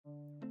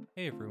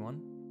Hey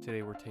everyone,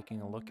 today we're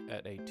taking a look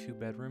at a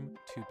 2-bedroom,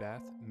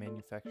 2-bath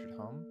manufactured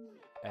home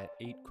at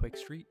 8 Quick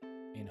Street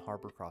in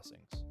Harbor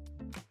Crossings.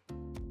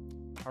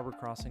 Harbor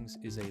Crossings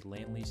is a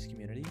land lease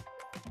community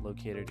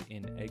located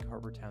in Egg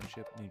Harbor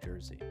Township, New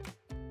Jersey.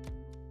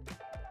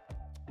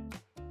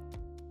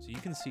 So you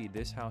can see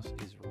this house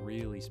is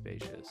really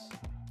spacious.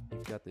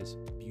 You've got this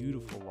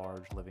beautiful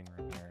large living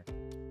room here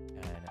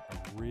and a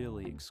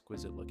really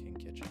exquisite looking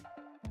kitchen.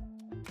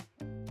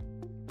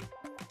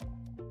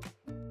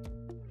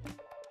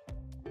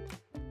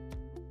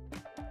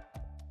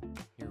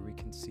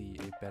 See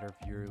a better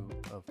view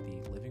of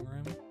the living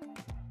room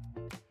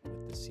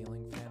with the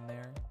ceiling fan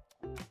there.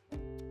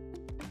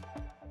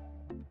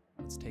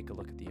 Let's take a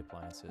look at the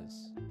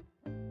appliances.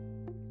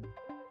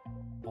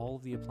 All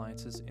of the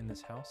appliances in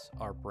this house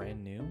are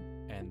brand new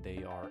and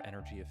they are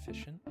energy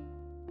efficient.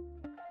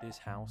 This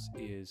house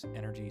is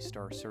Energy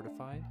Star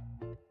certified.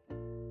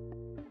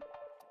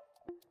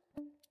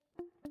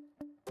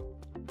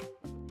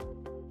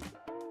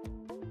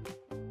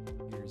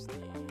 Here's the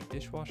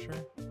dishwasher.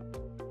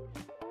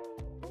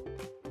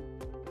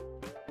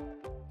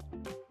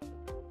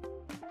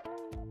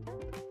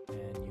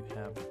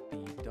 Have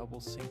the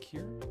double sink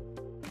here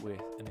with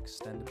an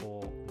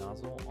extendable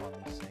nozzle on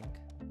the sink.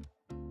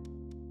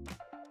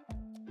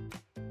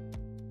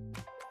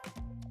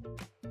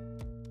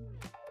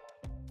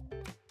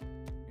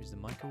 Here's the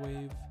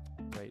microwave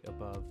right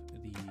above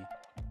the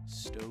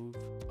stove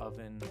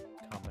oven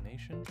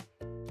combination.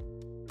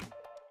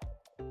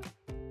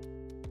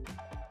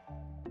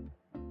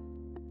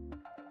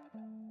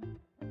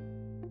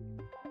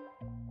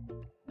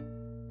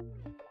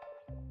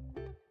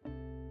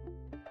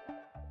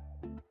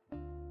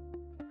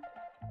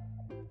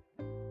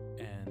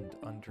 And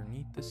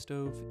underneath the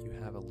stove, you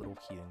have a little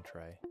heating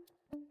tray.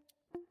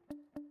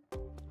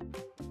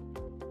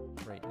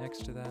 Right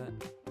next to that,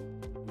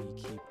 we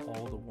keep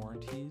all the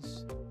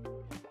warranties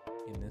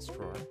in this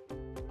drawer.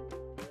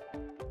 I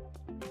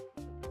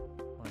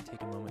want to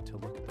take a moment to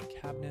look at the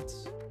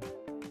cabinets.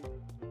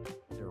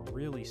 They're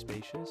really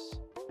spacious,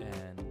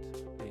 and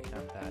they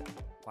have that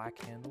black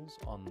handles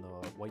on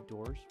the white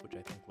doors, which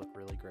I think look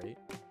really great.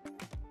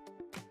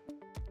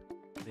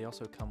 They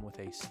also come with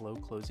a slow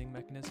closing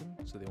mechanism,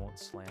 so they won't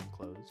slam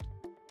closed.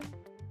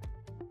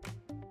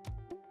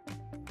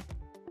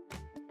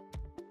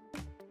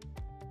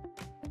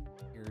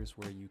 Here's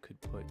where you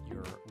could put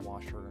your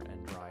washer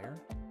and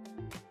dryer.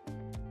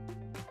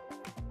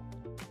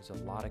 There's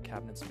a lot of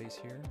cabinet space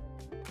here.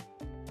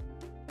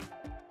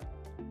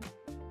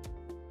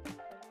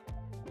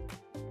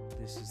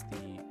 This is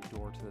the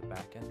door to the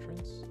back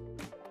entrance.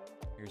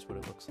 Here's what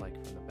it looks like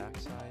from the back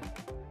side.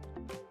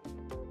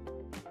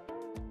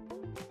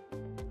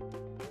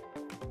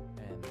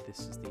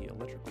 This is the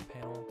electrical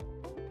panel.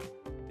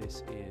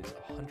 This is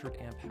a 100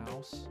 amp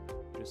house,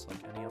 just like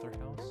any other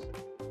house.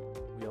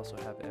 We also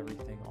have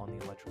everything on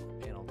the electrical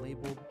panel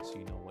labeled, so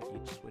you know what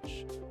each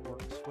switch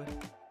works with.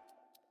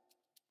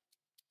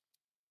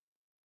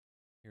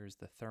 Here's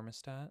the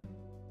thermostat.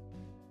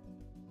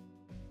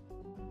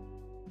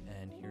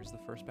 And here's the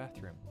first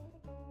bathroom.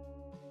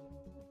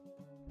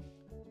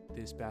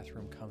 This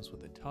bathroom comes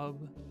with a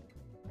tub.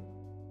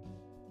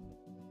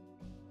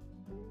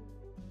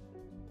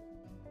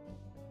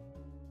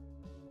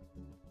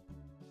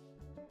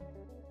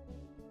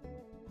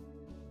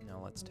 Now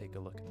let's take a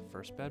look at the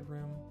first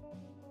bedroom.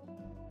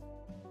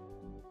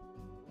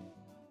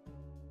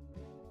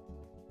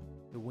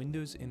 The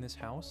windows in this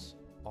house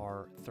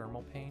are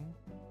thermal pane,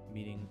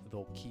 meaning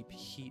they'll keep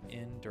heat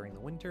in during the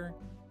winter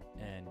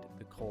and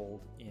the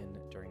cold in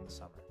during the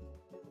summer.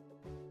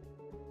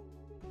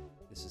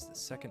 This is the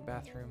second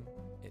bathroom.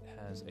 It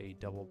has a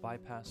double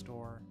bypass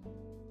door,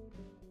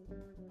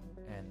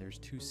 and there's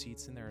 2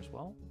 seats in there as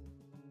well.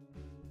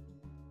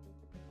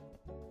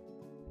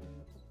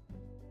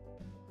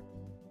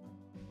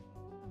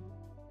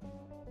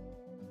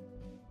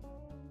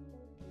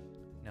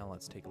 Now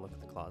let's take a look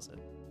at the closet.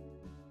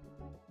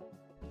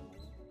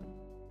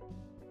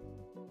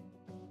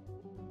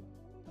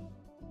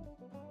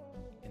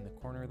 In the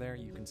corner there,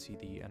 you can see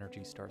the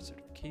Energy Star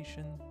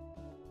certification,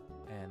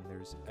 and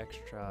there's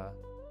extra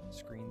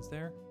screens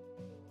there.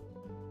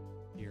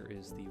 Here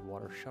is the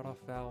water shutoff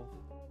valve,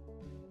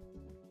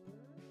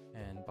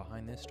 and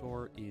behind this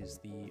door is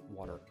the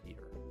water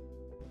heater.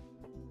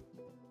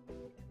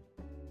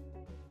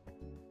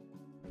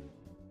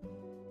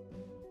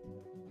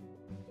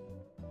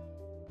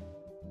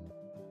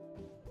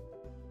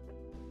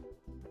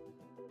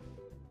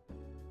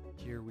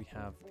 Here we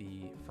have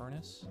the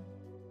furnace,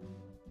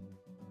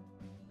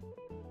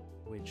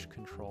 which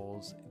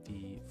controls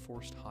the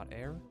forced hot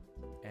air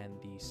and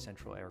the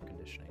central air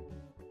conditioning.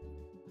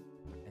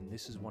 And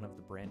this is one of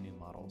the brand new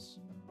models.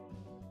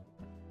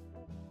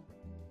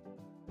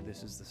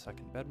 This is the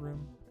second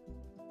bedroom.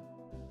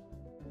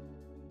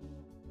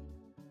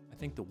 I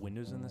think the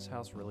windows in this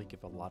house really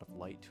give a lot of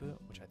light to it,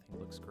 which I think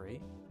looks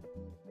great.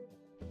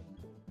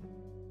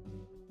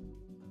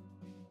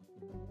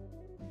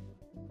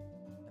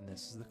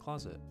 This is the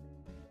closet.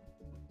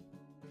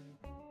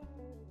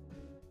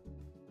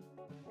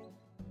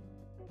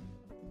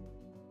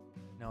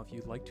 Now, if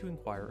you'd like to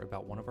inquire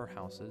about one of our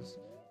houses,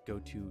 go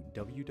to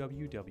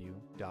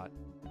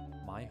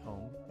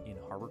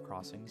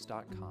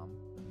www.myhomeinharborcrossings.com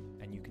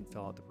and you can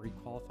fill out the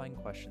pre-qualifying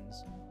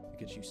questions that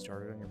get you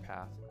started on your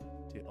path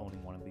to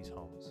owning one of these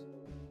homes.